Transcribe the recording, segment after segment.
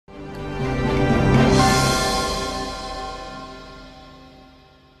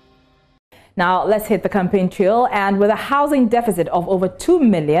Now, let's hit the campaign trail. And with a housing deficit of over 2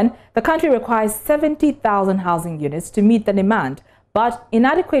 million, the country requires 70,000 housing units to meet the demand. But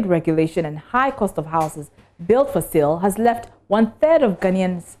inadequate regulation and high cost of houses built for sale has left 1/3 of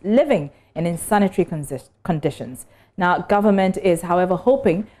Ghanaians living in insanitary conditions. Now, government is, however,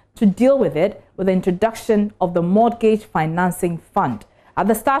 hoping to deal with it with the introduction of the Mortgage Financing Fund. At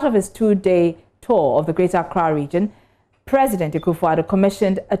the start of his 2-day tour of the Greater Accra region, President Akufo-Addo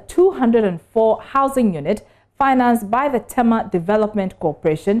commissioned a 204 housing unit financed by the Tema Development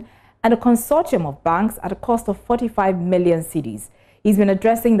Corporation and a consortium of banks at a cost of 45 million cedis. He's been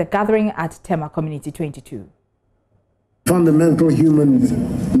addressing the gathering at Tema Community 22. Fundamental human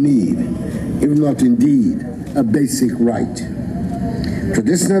need, if not indeed a basic right.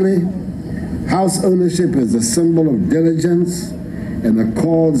 Traditionally, house ownership is a symbol of diligence and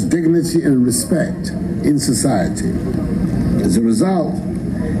accords dignity and respect in society. As a result,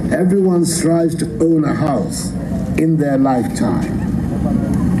 everyone strives to own a house in their lifetime.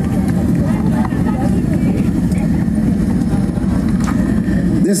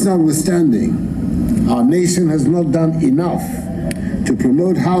 This notwithstanding, our nation has not done enough to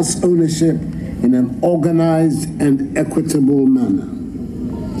promote house ownership in an organized and equitable manner.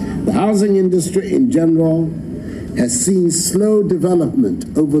 The housing industry in general has seen slow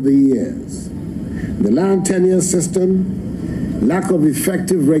development over the years. The land tenure system, lack of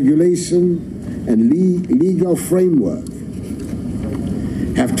effective regulation and legal framework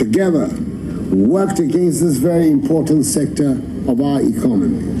have together worked against this very important sector of our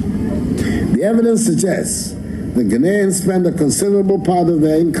economy. The evidence suggests that Ghanaians spend a considerable part of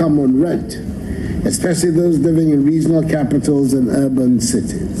their income on rent, especially those living in regional capitals and urban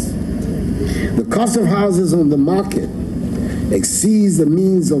cities. The cost of houses on the market exceeds the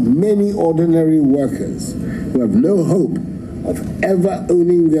means of many ordinary workers who have no hope of ever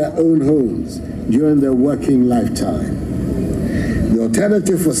owning their own homes during their working lifetime. The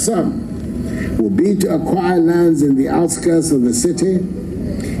alternative for some will be to acquire lands in the outskirts of the city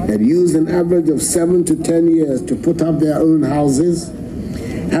and use an average of 7 to 10 years to put up their own houses,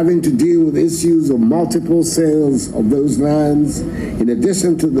 having to deal with issues of multiple sales of those lands, in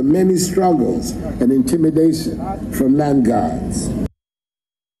addition to the many struggles and intimidation from land guards.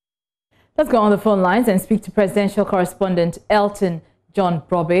 Let's go on the phone lines and speak to presidential correspondent Elton John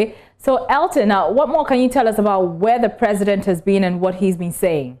Brobe. So, Elton, what more can you tell us about where the president has been and what he's been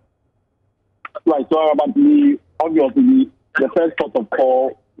saying? Right, so about obviously, the first port of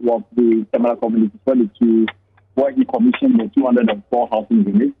call was the Tema Community 22, where he commissioned the 204 housing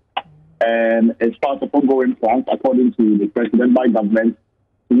units. And as part of ongoing plans, according to the president by government,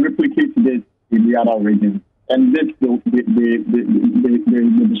 to replicate this in the other regions. And this they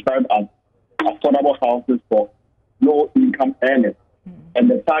describe as affordable houses for low-income earners. And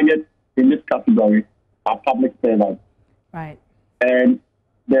the target in this category are public servants. Right. And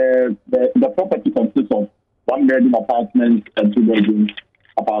the property consists of 1-bedroom apartments and 2-bedroom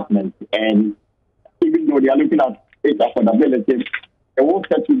apartments. And even though they are looking at its affordability, it will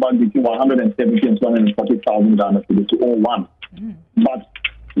set you back between 170 and 240,000 Ghana cedis to own one. But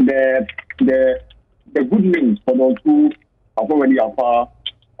the good news for those who have already acquired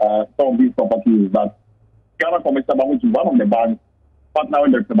some of these properties is that Ghana Commercial Bank, which is one of the banks partner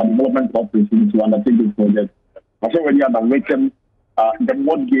with the Development Corporation to undertake this project, has already underwritten the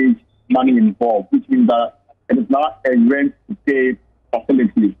mortgage money involved, which means that it is now a rent-to-pay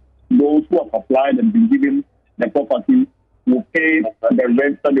facility. Those who have applied and been given the property will pay the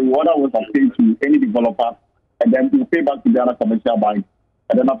rent that the water was paid to any developer, and then will pay back to the other commercial bank.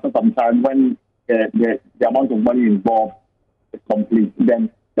 And then after some time, when the amount of money involved is complete, then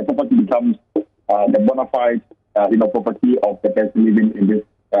the property becomes the bona fide property of the person living in this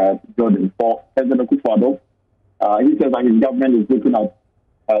building. For President Akufo-Addo, he says that his government is looking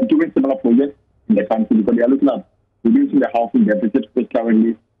at doing similar projects in the country because they are looking at reducing the housing deficit, which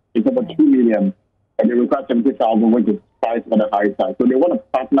currently is over 2 million, and they require 70,000, which is priced on the high side. So they want to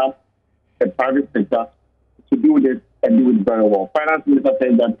partner the private sector to do this and do it very well. Finance Minister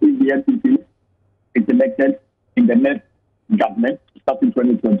says that if the NPP is elected in the next government, starting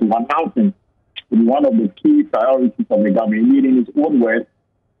 2021, housing is one of the key priorities of the government. Meaning, in its own words,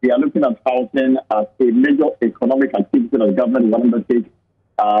 they are looking at housing as a major economic activity that the government will undertake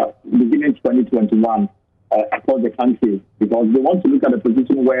beginning 2021 across the country, because they want to look at a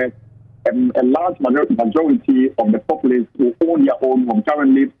position where a large majority of the populace will own their own home.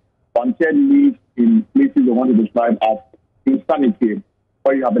 Currently, 1/3 live in places they want to describe as insanity,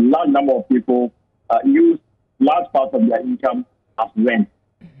 where you have a large number of people use large parts of their income as rent.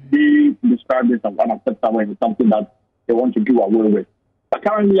 They describe this as unacceptable and something that they want to do away with. But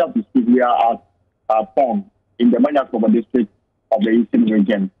currently, as we speak, we are at Pong in the Manyakoba district of the Eastern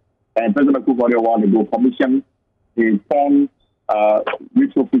region. And President Akufo-Addo a while ago commissioned a Pong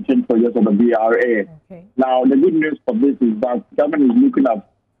retrofitting project of the BRA. Okay. Now, the good news for this is that government is looking at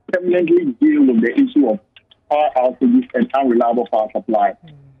permanently deal with the issue of power outages and unreliable power supply.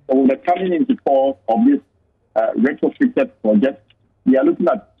 So with the coming into force of this retrofitted project, we are looking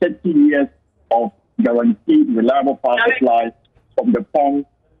at 30 years of guaranteed reliable power supply from the Pong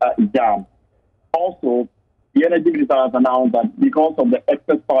dam. Also, the energy minister has announced that because of the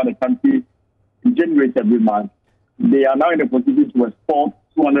excess power the country generates every month, they are now in a position to export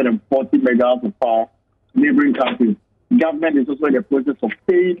 240 megawatts of power to neighboring countries. Government is also in the process of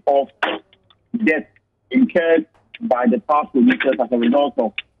paying off debt incurred by the power producers as a result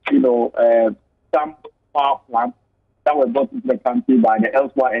of, some power plants that were brought into the country by the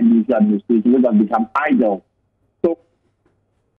elsewhere NDC administration, which have become idle